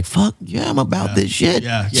 And it's like, fuck, yeah, I'm about this shit.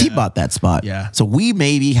 Yeah. He bought that spot. Yeah. So we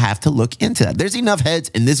maybe have to look into that. There's enough heads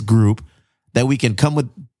in this group that we can come with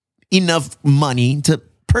enough money to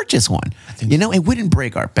purchase one. You know, it wouldn't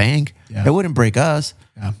break our bank. Yeah. It wouldn't break us.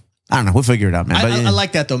 Yeah. I don't know. We'll figure it out, man. I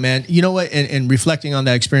like that though, man. You know what? And reflecting on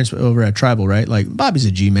that experience over at Tribal, right? Like Bobby's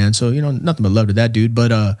a G, man. So, you know, nothing but love to that dude.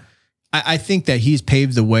 But I think that he's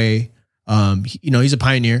paved the way. He's a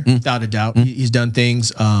pioneer, without a doubt. He's done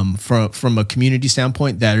things from a community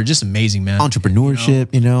standpoint that are just amazing, man.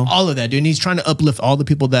 Entrepreneurship, all of that, dude. And he's trying to uplift all the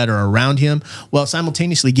people that are around him while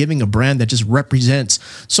simultaneously giving a brand that just represents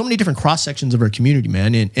so many different cross sections of our community,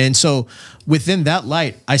 man. And so within that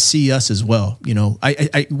light, I see us as well. You know,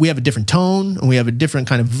 we have a different tone and we have a different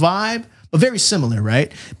kind of vibe, but very similar, right?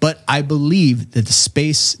 But I believe that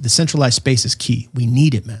the centralized space is key. We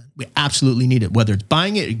need it, man. We absolutely need it. Whether it's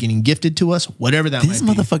buying it or getting gifted to us, whatever that might be. This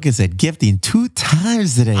motherfucker said gifting 2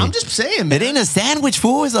 times today. I'm just saying, man. It ain't a sandwich,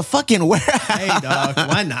 fool. It's a fucking warehouse. Hey, dog.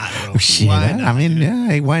 Why not, bro? Shit. Why not? I mean,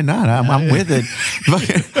 hey, why not? I'm with it.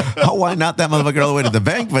 Why not that motherfucker all the way to the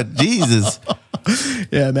bank? But Jesus.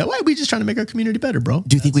 Yeah, man. Why are we just trying to make our community better, bro?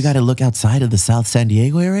 Do you think we got to look outside of the South San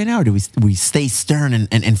Diego area right now? Or do we stay stern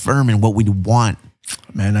and firm in what we want?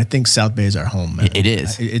 Man, I think South Bay is our home, man. It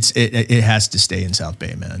is. It has to stay in South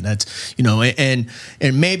Bay, man. That's, and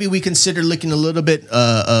maybe we consider looking a little bit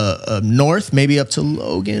north, maybe up to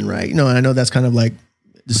Logan, right? I know that's kind of like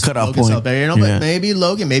the cutoff point. South Bay, but maybe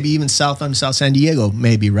Logan, maybe even south on South San Diego,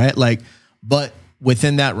 maybe, right? But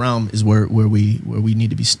within that realm is where we need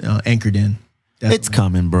to be anchored in. Definitely. It's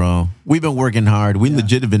coming, bro. We've been working hard. We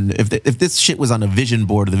legit have been. If this shit was on a vision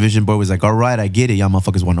board, the vision board was like, all right, I get it. Y'all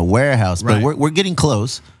motherfuckers want a warehouse. But we're getting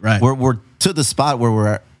close. Right. We're to the spot where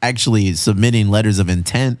we're actually submitting letters of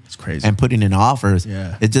intent. It's crazy. And putting in offers.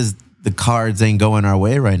 Yeah. It just, the cards ain't going our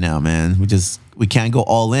way right now, man. We can't go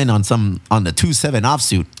all in on the 2-7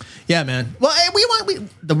 offsuit. Yeah, man. Well, hey, we want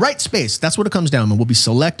the right space. That's what it comes down to. We'll be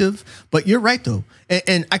selective, but you're right though,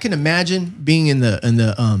 and I can imagine being in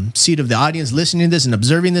the seat of the audience, listening to this and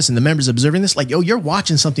observing this, and the members observing this. Like, yo, you're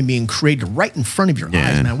watching something being created right in front of your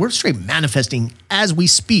eyes, man. We're straight manifesting as we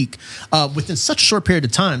speak within such a short period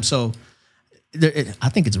of time. So. I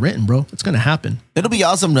think it's written, bro. It's going to happen. It'll be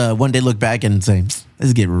awesome to one day look back and say,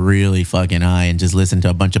 let's get really fucking high and just listen to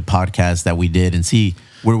a bunch of podcasts that we did and see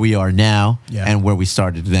where we are now and where we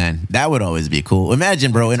started then. That would always be cool.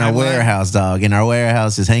 Imagine, bro, in our warehouse, dog. In our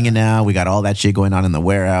warehouse is hanging out. We got all that shit going on in the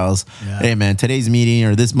warehouse. Yeah. Hey, man, today's meeting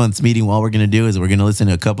or this month's meeting, all we're going to do is we're going to listen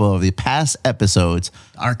to a couple of the past episodes.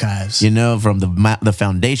 Archives. You know, from the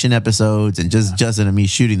foundation episodes and just Justin and me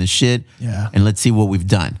shooting the shit. Yeah. And let's see what we've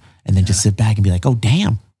done. And then just sit back and be like, oh,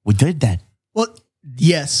 damn, we did that. Well,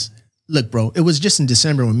 yes. Look, bro, it was just in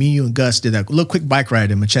December when me, you, and Gus did that little quick bike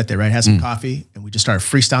ride in Machete, right? Had some coffee, and we just started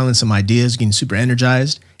freestyling some ideas, getting super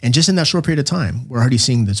energized. And just in that short period of time, we're already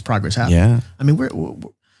seeing this progress happen. Yeah. I mean,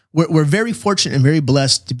 we're very fortunate and very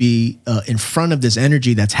blessed to be in front of this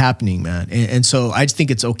energy that's happening, man. And so I just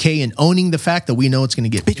think it's okay in owning the fact that we know it's going to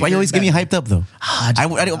get. Bitch, why you always get me hyped up though?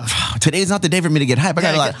 Today's not the day for me to get hyped.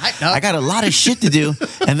 I got a lot of shit to do.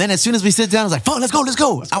 And then as soon as we sit down, it's like, fuck, let's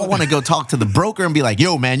go. I want to go talk to the broker and be like,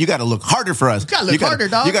 yo, man, you got to look harder for us. You got to harder,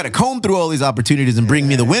 dog. You got to comb through all these opportunities and bring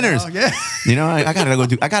me the winners. Dog, yeah. You know, I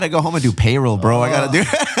gotta go home and do payroll, bro. I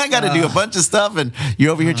gotta do a bunch of stuff, and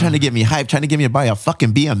you're over here trying to get me hyped, trying to get me to buy a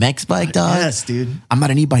fucking BMX bike, dog. Yes, dude. I'm not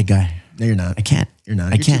an e-bike guy. No, you're not. I can't. You're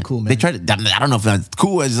not. I can't. Too cool, man. They try to. I don't know if that's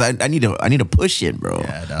cool. I need to push it, bro.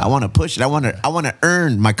 Yeah, I want to push it. I want to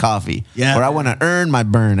earn my coffee. Yeah. Or I want to earn my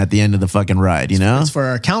burn at the end of the fucking ride. You know. It's for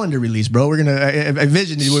our calendar release, bro. We're gonna. I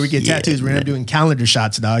envision where we get tattoos. We're gonna be doing calendar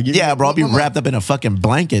shots, dog. Bro. I'll be wrapped up in a fucking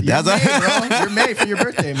blanket. You're May, bro. You're May for your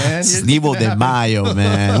birthday, man. Snivo de Mayo,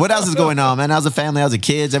 man. What else is going on, man? How's the family? How's the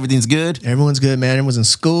kids? Everything's good. Everyone's good, man. Everyone's in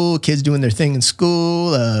school. Kids doing their thing in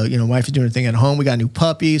school. Wife is doing her thing at home. We got a new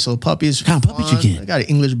puppy. So puppies. What kind of puppies you get? I got an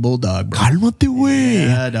English bulldog, bro. Cálmate, güey.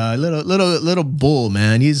 Yeah, dog. Little bull,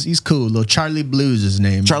 man. He's cool. Little Charlie Blue's his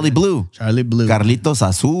name. Charlie Blue. Carlitos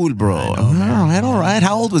Azul, bro. All right.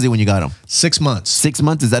 How old was he when you got him? 6 months. 6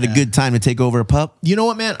 months. Is that a good time to take over a pup? You know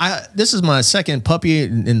what, man? This is my second puppy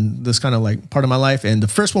in this kind of like part of my life, and the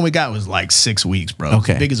first one we got was like 6 weeks, bro.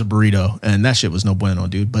 Okay. Big as a burrito, and that shit was no bueno,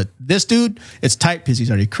 dude. But this dude, it's tight because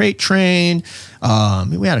he's already crate trained.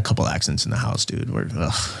 We had a couple accidents in the house, dude.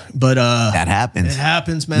 But that happens. It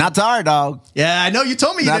happens, man. Not our dog. Yeah, I know you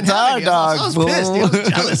told me you Not didn't have any. dog. I was pissed.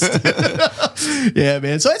 I was jealous. Yeah,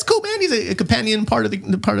 man. So it's cool, man. He's a companion part of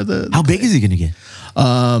the. How big is he gonna get?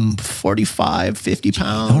 45, 50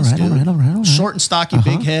 pounds. All right. Short and stocky,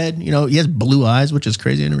 big head. You know, he has blue eyes, which is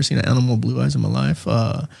crazy. I've never seen an animal with blue eyes in my life.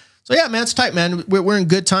 So yeah, man, it's tight, man. We're in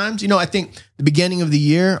good times. You know, I think the beginning of the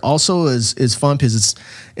year also is fun because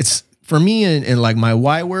it's for me in like my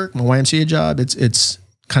YMCA job. It's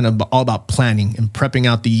kind of all about planning and prepping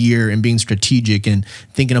out the year and being strategic and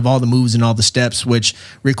thinking of all the moves and all the steps, which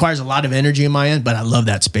requires a lot of energy in my end. But I love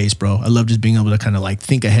that space, bro. I love just being able to kind of like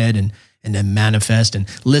think ahead and then manifest and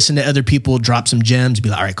listen to other people, drop some gems, be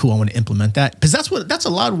like, all right, cool, I want to implement that. Because that's a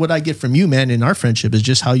lot of what I get from you, man, in our friendship is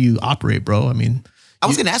just how you operate, bro. I mean, I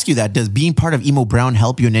was going to ask you that. Does being part of Emo Brown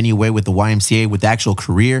help you in any way with the YMCA, with the actual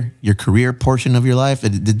career, your career portion of your life?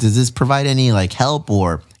 Does this provide any like help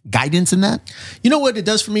or guidance in that? You know what it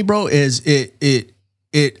does for me, bro, is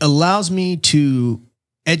it allows me to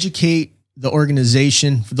educate the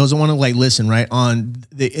organization, for those that want to like listen, right, on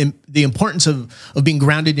the importance of being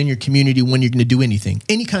grounded in your community when you're going to do anything.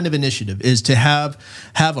 Any kind of initiative is to have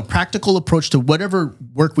a practical approach to whatever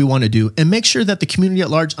work we want to do and make sure that the community at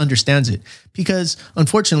large understands it. Because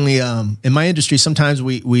unfortunately, in my industry, sometimes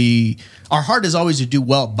we our heart is always to do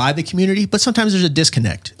well by the community, but sometimes there's a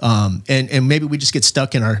disconnect. And maybe we just get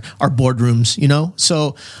stuck in our boardrooms, you know?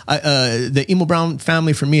 So the Emo Brown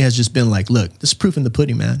family for me has just been like, look, this is proof in the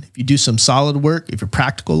pudding, man. If you do some solid work, if you're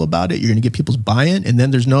practical about it, you're going to get people's buy-in, and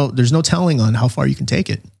then there's no telling on how far you can take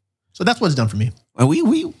it. So that's what it's done for me. And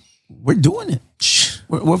we're doing it.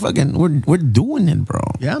 We're doing it, bro.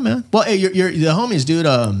 Yeah, man. Well, hey, you're the homies, dude,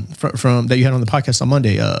 from that you had on the podcast on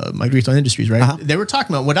Monday, Magrito Industries, right? Uh-huh. They were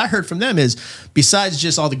talking about, what I heard from them is, besides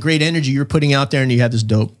just all the great energy you're putting out there and you had this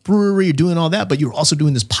dope brewery, you're doing all that, but you're also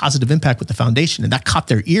doing this positive impact with the foundation, and that caught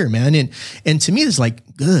their ear, man. And to me, it's like,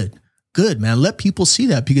 good, man. Let people see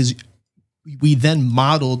that, because we then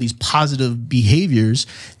model these positive behaviors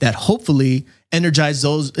that hopefully energize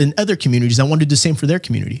those in other communities that want to do the same for their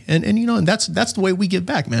community. And that's the way we give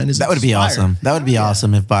back, man. That would be awesome. That would be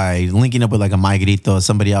awesome if by linking up with like a My Grito,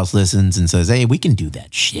 somebody else listens and says, hey, we can do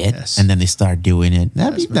that shit. Yes. And then they start doing it.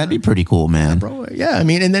 That'd be pretty cool, man. Bro, yeah, I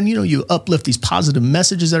mean, and then, you uplift these positive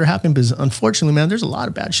messages that are happening because unfortunately, man, there's a lot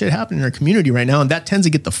of bad shit happening in our community right now, and that tends to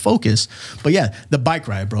get the focus. But yeah, the bike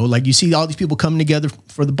ride, bro. Like you see all these people coming together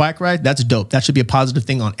for the bike ride. That's dope. That should be a positive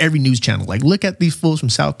thing on every news channel. Like look at these fools from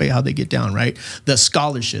South Bay, how they get down, right? The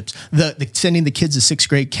scholarships, the sending the kids to 6th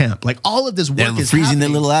grade camp. Like all of this work is freezing happening. their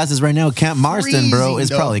little asses right now at Camp Marston, bro.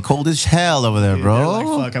 It's probably cold as hell over there, bro. Like,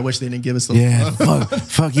 fuck, I wish they didn't give us the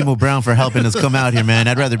fuck Emo Brown for helping us come out here, man.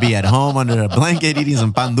 I'd rather be at home under a blanket eating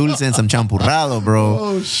some pan dulce and some champurrado, bro.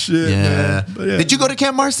 Oh shit, man. But yeah. Did you go to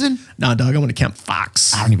Camp Marston? Nah, dog, I went to Camp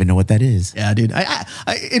Fox. I don't even know what that is. Yeah, dude. I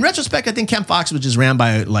in retrospect, I think Camp Fox was just ran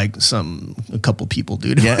by like a couple people,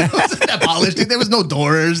 dude. Yeah. It wasn't that polished, dude. There was no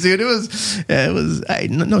doors, dude. It was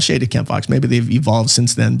no shade to Camp Fox. Maybe they've evolved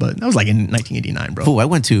since then, but that was like in 1989, bro. Cool. I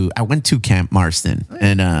went to Camp Marston,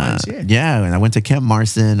 and nice, and I went to Camp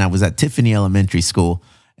Marston. I was at Tiffany Elementary School,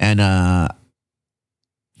 and that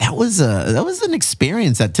was an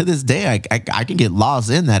experience that to this day I can get lost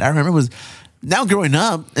in that. I remember now growing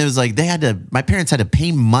up, it was like my parents had to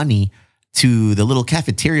pay money to the little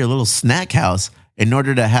cafeteria, little snack house, in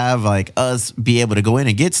order to have like us be able to go in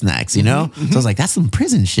and get snacks, So I was like, that's some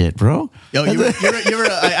prison shit, bro. Yo,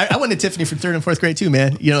 I went to Tiffany for 3rd and 4th grade too,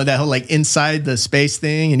 man. That whole like inside the space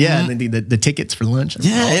thing, and and then the tickets for lunch.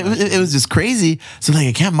 It was just crazy. So like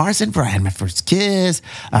at Camp Marston, bro, I had my first kiss.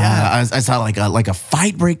 I saw like a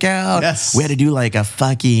fight break out. Yes. We had to do like a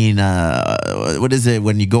fucking what is it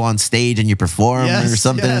when you go on stage and you perform or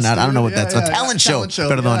something? Yes, I don't know what that's a talent show.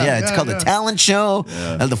 Talent show. It's called the talent show.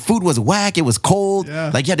 The food was whack. It was cold.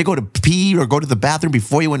 Yeah. Like you had to go to pee or go to the bathroom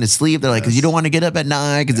before you went to sleep. They're like, because you don't want to get up at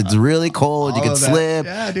night because it's really cold. You could slip.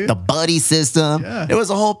 Yeah, dude. The buddy system. Yeah. It was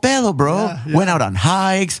a whole pedo, bro. Yeah. Went out on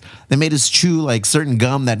hikes. They made us chew like certain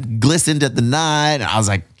gum that glistened at the night. And I was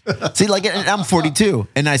like, see, like I'm 42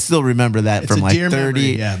 and I still remember that from like 30. Memory.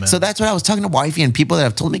 Yeah, man. So that's what I was talking to wifey and people that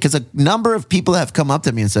have told me, because a number of people have come up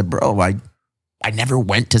to me and said, bro, I never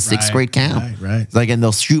went to 6th grade camp. Right. Like, and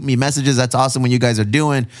they'll shoot me messages. That's awesome when you guys are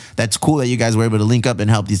doing. That's cool that you guys were able to link up and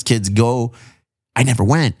help these kids go. I never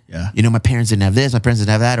went. Yeah. My parents didn't have this. My parents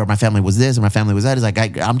didn't have that. Or my family was this. Or my family was that. It's like,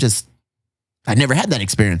 I never had that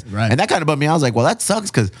experience. Right. And that kind of bummed me. I was like, well, that sucks,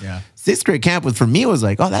 because 6th grade camp for me was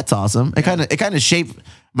like, oh, that's awesome. It kind of shaped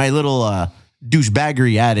my little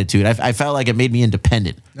douchebaggery attitude. I felt like it made me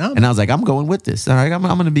independent. No. And I was like, I'm going with this. All right, I'm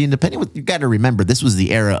going to be independent. You got to remember, this was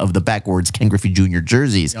the era of the backwards Ken Griffey Jr.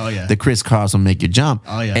 jerseys. Oh, yeah. The crisscross will make you jump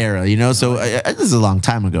era, So this is a long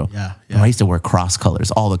time ago. Yeah. I used to wear cross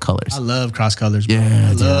colors, all the colors. I love cross colors, bro.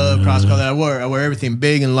 Yeah, I love cross colors. I wear everything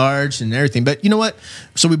big and large and everything. But you know what?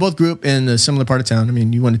 So we both grew up in a similar part of town. I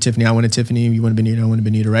mean, you went to Tiffany, I went to Tiffany, you went to Benito, I went to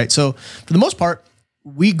Benito, right? So for the most part,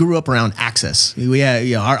 we grew up around access. We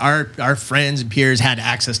had, our friends and peers had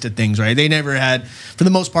access to things, right? They never had, for the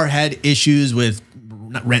most part, had issues with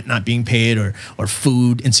rent not being paid or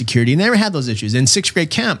food insecurity. They never had those issues. In 6th grade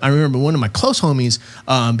camp, I remember one of my close homies,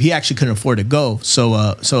 he actually couldn't afford to go. So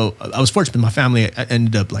I was fortunate. My family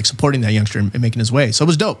ended up like supporting that youngster and making his way. So it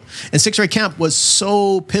was dope. And 6th grade camp was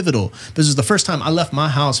so pivotal. This was the first time I left my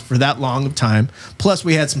house for that long of time. Plus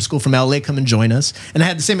we had some school from LA come and join us. And I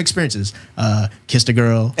had the same experiences. Kissed a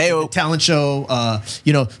girl, talent show,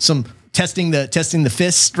 some testing the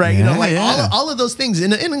fist, right? All of those things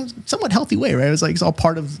in a somewhat healthy way, right? It was like it's all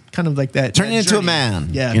part of kind of like that. Turning into a man.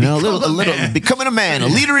 Yeah. Becoming a man, a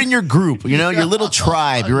leader in your group, your little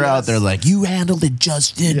tribe. You're out there like, you handled it,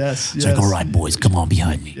 Justin. Yes. It's like, all right, boys, come on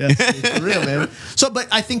behind me. Yes, it's for real, man. So, but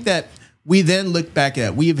I think that we then look back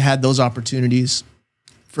at, we've had those opportunities.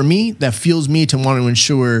 For me, that fuels me to want to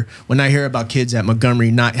ensure when I hear about kids at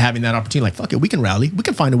Montgomery not having that opportunity, like, fuck it, we can rally. We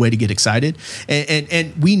can find a way to get excited.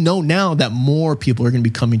 And we know now that more people are going to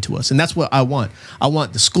be coming to us. And that's what I want. I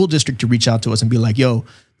want the school district to reach out to us and be like, yo,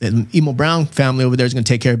 the Emo Brown family over there is going to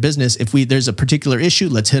take care of business. If there's a particular issue,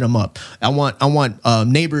 let's hit them up. I want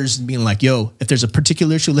neighbors being like, yo, if there's a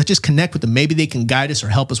particular issue, let's just connect with them. Maybe they can guide us or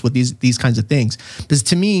help us with these kinds of things. Because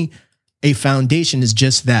to me, a foundation is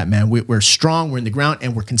just that, man. We're strong, we're in the ground,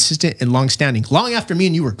 and we're consistent and long-standing. Long after me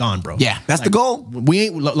and you were gone, bro. Yeah, that's the goal. We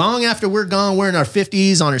ain't long after we're gone. We're in our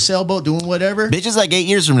 50s on our sailboat doing whatever. Bitches, like 8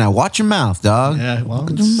 years from now. Watch your mouth, dog. Yeah, well,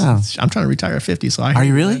 watch your mouth. I'm trying to retire at 50, so Are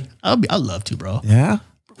you really? I'd love to, bro. Yeah.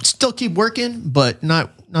 Still keep working, but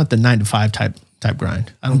not the 9 to 5 type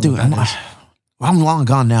grind. I don't know. I'm long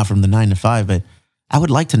gone now from the 9 to 5, but I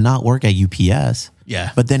would like to not work at UPS.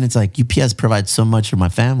 Yeah. But then it's like UPS provides so much for my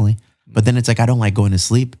family. But then it's like I don't like going to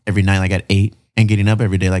sleep every night like at 8, and getting up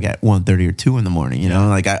every day like at 1:30 or 2 in the morning. You know,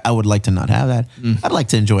 like I would like to not have that. I'd like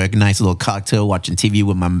to enjoy a nice little cocktail, watching TV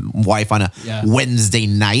with my wife on a Wednesday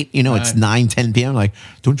night. You know, it's 9-10 p.m. Like,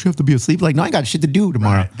 don't you have to be asleep? Like, no, I got shit to do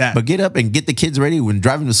tomorrow. But get up and get the kids ready when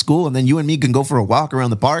driving to school, and then you and me can go for a walk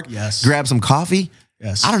around the park. Grab some coffee.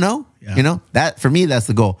 I don't know. You know, that for me, that's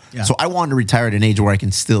the goal. So I want to retire at an age where I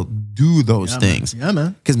can still do those things.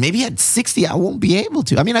 Man. Because maybe at 60, I won't be able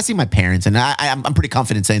to. I mean, I see my parents, and I'm pretty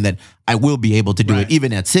confident saying that I will be able to do it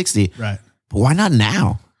even at 60. Right. But why not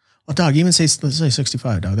now? Well, dog, let's say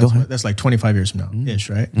 65, dog. That's like 25 years from now, ish,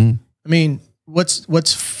 right? I mean, what's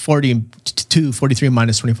 43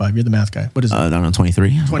 minus 25? You're the math guy. What is it? I don't know,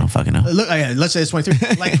 23? I don't fucking know. Look, let's say it's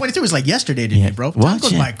 23. Like 23 was like yesterday to me, bro. Time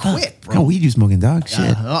goes by quick, bro. No, weed you smoking, dog.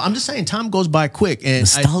 Shit. I'm just saying, time goes by quick. And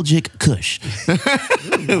Nostalgic Kush.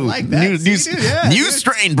 I like that. New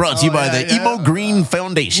strain brought to you by the Emo Green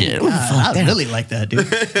Foundation. I really like that, dude.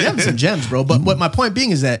 You have some gems, bro. But what my point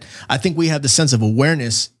being is that I think we have the sense of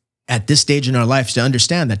awareness at this stage in our lives to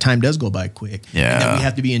understand that time does go by quick. And that we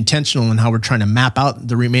have to be intentional in how we're trying to map out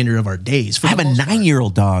the remainder of our days. I have a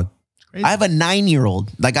 9-year-old dog. I have a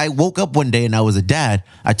 9-year-old. Like, I woke up one day and I was a dad.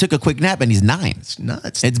 I took a quick nap and he's 9. It's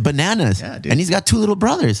nuts. It's bananas. Yeah, dude. And he's got 2 little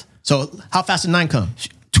brothers. So how fast did 9 come?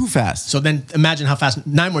 Too fast. So then imagine how fast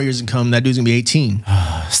 9 more years can come. That dude's gonna be 18.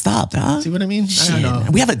 Stop, huh? See what I mean? Shit. I don't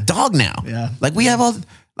know. We have a dog now. Yeah. Like, we have all.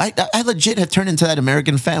 Like, I legit have turned into that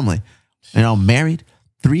American family. You know, married,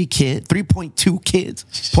 3.2 kids.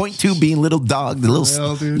 0.2 being little dog. The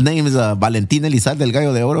little name is Valentín Elizalde del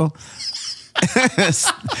Gallo de Oro.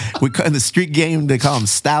 We in the street game, they call him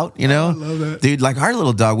Stout, you know? I love that. Dude, like our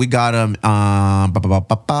little dog, we got him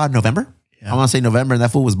November. I want to say November, and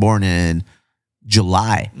that fool was born in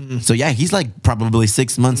July. So yeah, he's like probably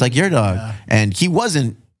 6 months like your dog. And he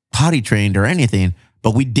wasn't potty trained or anything,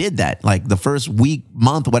 but we did that. Like the first week,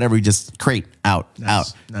 month, whatever, we just crate out.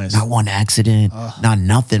 Nice. Not one accident, not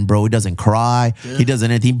nothing, bro. He doesn't cry. He doesn't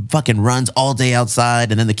anything. He fucking runs all day outside,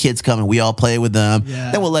 and then the kids come and we all play with them.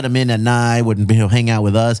 Then we'll let him in at night, he'll hang out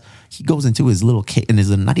with us. He goes into his little cage,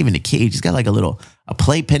 and not even a cage. He's got like a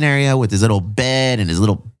playpen area with his little bed and his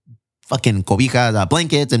little fucking cobijas,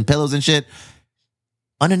 blankets and pillows and shit.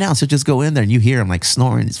 Unannounced, he'll just go in there and you hear him like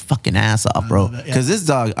snoring his fucking ass off, bro. Because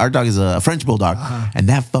our dog is a French bulldog, and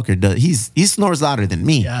that fucker does. He snores louder than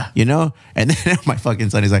me, you know. And then my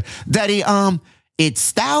fucking son is like, "Daddy, it's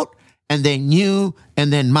Stout, and then you,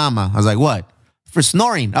 and then Mama." I was like, "What?" For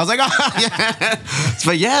snoring. I was like, "Oh, yeah."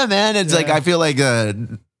 But yeah, man, it's like I feel like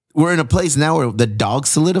we're in a place now where the dog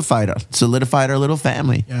solidified our little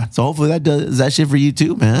family. So hopefully that does that shit for you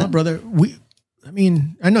too, man. Well, brother,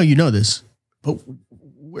 I know you know this, but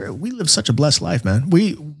we live such a blessed life, man.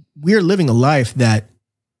 We're living a life that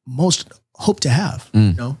most hope to have,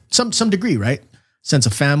 you know, some degree, right? Sense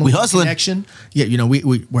of family, we hustling. Connection. Yeah, you know,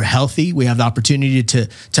 we're healthy. We have the opportunity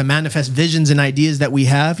to manifest visions and ideas that we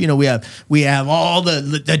have. You know, we have all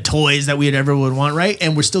the toys that we'd ever would want, right?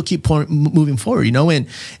 And we're still moving forward, you know. And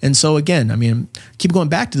so again, I mean, keep going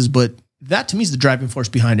back to this, but that to me is the driving force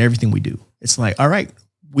behind everything we do. It's like, all right,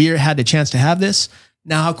 we had a chance to have this.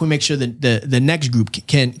 Now, how can we make sure that the next group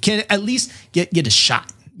can at least get a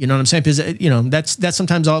shot? You know what I'm saying? Because you know that's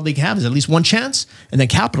sometimes all they can have is at least one chance, and then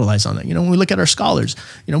capitalize on that. You know, when we look at our scholars,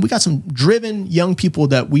 you know, we got some driven young people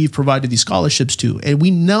that we've provided these scholarships to, and we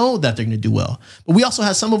know that they're going to do well. But we also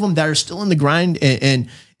have some of them that are still in the grind, and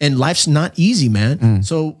life's not easy, man.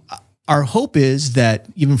 So our hope is that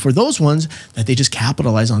even for those ones, that they just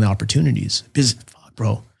capitalize on the opportunities. Because, fuck,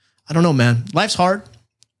 bro, I don't know, man. Life's hard.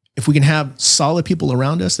 If we can have solid people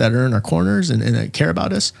around us that are in our corners and that care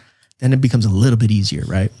about us, then it becomes a little bit easier,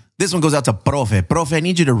 right? This one goes out to Profe. Profe, I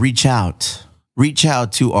need you to reach out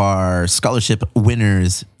to our scholarship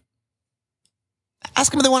winners.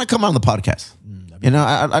 Ask them if they want to come on the podcast. You know,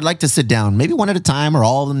 I'd like to sit down, maybe one at a time or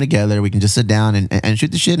all of them together. We can just sit down and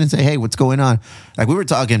shoot the shit and say, hey, what's going on? Like we were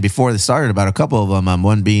talking before this started about a couple of them.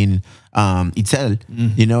 One being Itzel,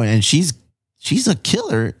 you know, and she's a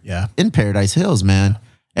killer in Paradise Hills, man.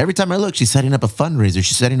 Every time I look, she's setting up a fundraiser.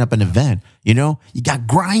 She's setting up an event. You know, you got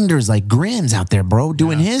grinders like Grims out there, bro,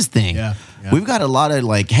 doing his thing. We've got a lot of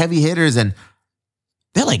like heavy hitters, and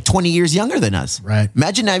they're like 20 years younger than us. Right.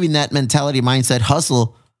 Imagine having that mentality, mindset,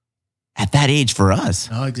 hustle at that age for us.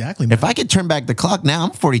 Oh, exactly, man. If I could turn back the clock now,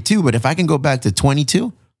 I'm 42, but if I can go back to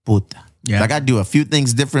 22, puta. Yeah. I got to do a few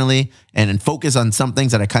things differently and then focus on some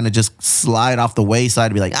things that I kind of just slide off the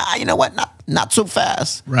wayside to be like, you know what? Not so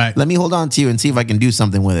fast. Right. Let me hold on to you and see if I can do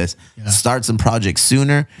something with this. Yeah. Start some projects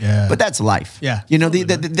sooner. Yeah. But that's life. Yeah. You know,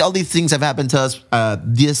 all these things have happened to us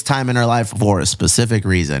this time in our life for a specific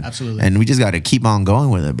reason. Absolutely. And we just got to keep on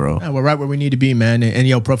going with it, bro. Yeah, we're right where we need to be, man. And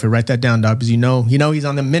yo, Prophet, write that down, dog, because you know he's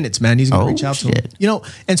on the minutes, man. He's gonna reach out to him. You know,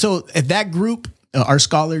 and so if that group, our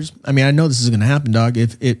scholars, I mean, I know this is gonna happen, dog.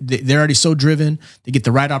 If they're already so driven, they get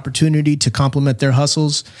the right opportunity to complement their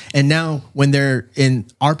hustles, and now when they're in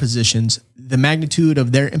our positions, the magnitude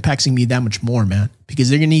of their impact's gonna be that much more, man, because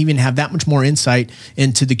they're gonna even have that much more insight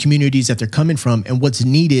into the communities that they're coming from and what's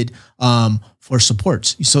needed for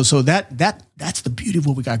supports. So that's the beauty of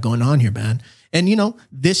what we got going on here, man. And, you know,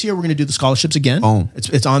 this year we're going to do the scholarships again. Oh.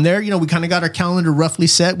 It's on there. You know, we kind of got our calendar roughly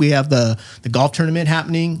set. We have the golf tournament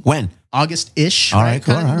happening. When? August-ish. All right,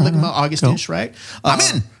 cool. Kind of looking about August-ish, right? I'm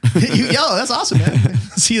in. Yo, that's awesome, man.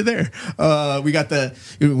 See you there. We got we're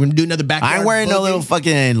going to do another backyard. I'm wearing no little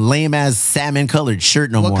fucking lame-ass salmon-colored shirt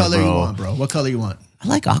no more, bro. What color you want, bro? What color you want? I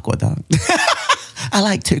like aqua, dog. I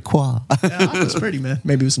like turquoise. Yeah, that's pretty, man.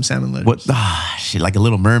 Maybe with some salmon letters. What? Shit, like a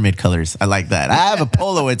little mermaid colors. I like that. I have a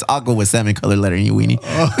polo. It's aqua with salmon colored lettering, you weenie.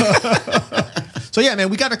 So yeah, man,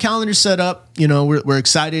 we got our calendar set up. You know, we're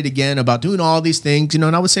excited again about doing all these things. You know,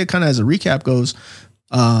 and I would say kind of as a recap goes,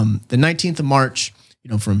 the 19th of March, you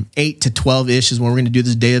know, from 8 to 12-ish is when we're going to do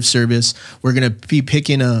this day of service. We're going to be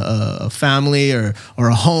picking a family or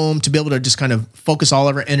a home to be able to just kind of focus all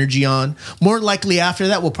of our energy on. More likely after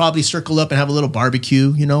that, we'll probably circle up and have a little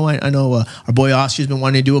barbecue. You know, I know our boy Oscar's been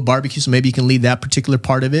wanting to do a barbecue, so maybe you can lead that particular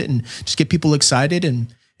part of it and just get people excited and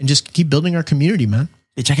just keep building our community, man.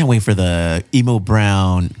 Bitch, I can't wait for the Emo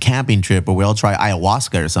Brown camping trip where we all try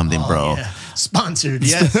ayahuasca or something, bro. Yeah. Sponsored,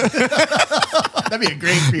 yes. That'd be a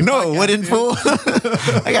great free No, podcast, wouldn't dude. fool.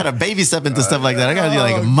 I gotta baby step into stuff like that. I gotta do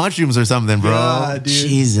like mushrooms or something, bro. Yeah, dude.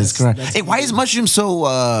 Jesus Christ. Hey, why is mushrooms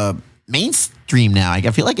so mainstream now? I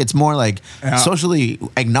feel like it's more like socially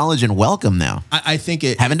acknowledged and welcome now. I think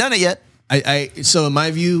it. Haven't done it yet. So in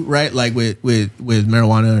my view, right, like with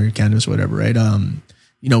marijuana or cannabis or whatever, right,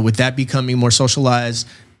 you know, with that becoming more socialized,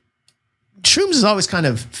 shrooms is always kind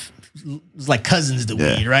of like cousins to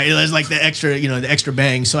weed, right? There's like the extra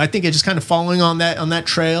bang. So I think it's just kind of following on that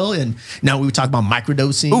trail. And now we talk about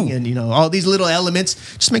microdosing and, you know, all these little elements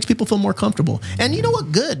just makes people feel more comfortable. And you know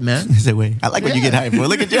what? Good, man. I like when you get hype, bro.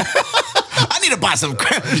 Look at you. I need to buy some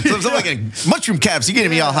like mushroom caps. You're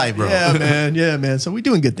getting me all hype, bro. Yeah, man. So we're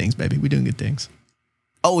doing good things, baby. We're doing good things.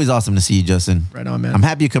 Always awesome to see you, Justin. Right on, man. I'm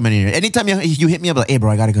happy you're coming in here. Anytime you hit me up like, hey,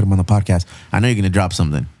 bro, I got to get him on the podcast. I know you're going to drop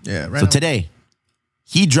something. Yeah, right So on. today,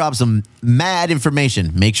 he dropped some mad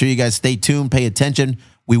information. Make sure you guys stay tuned, pay attention.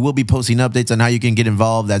 We will be posting updates on how you can get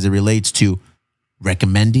involved as it relates to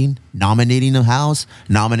recommending, nominating a house,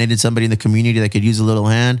 nominating somebody in the community that could use a little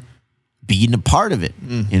hand, being a part of it.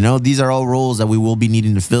 You know, these are all roles that we will be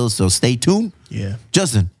needing to fill. So stay tuned. Yeah.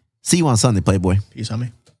 Justin, see you on Sunday, Playboy. Peace,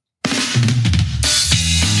 homie.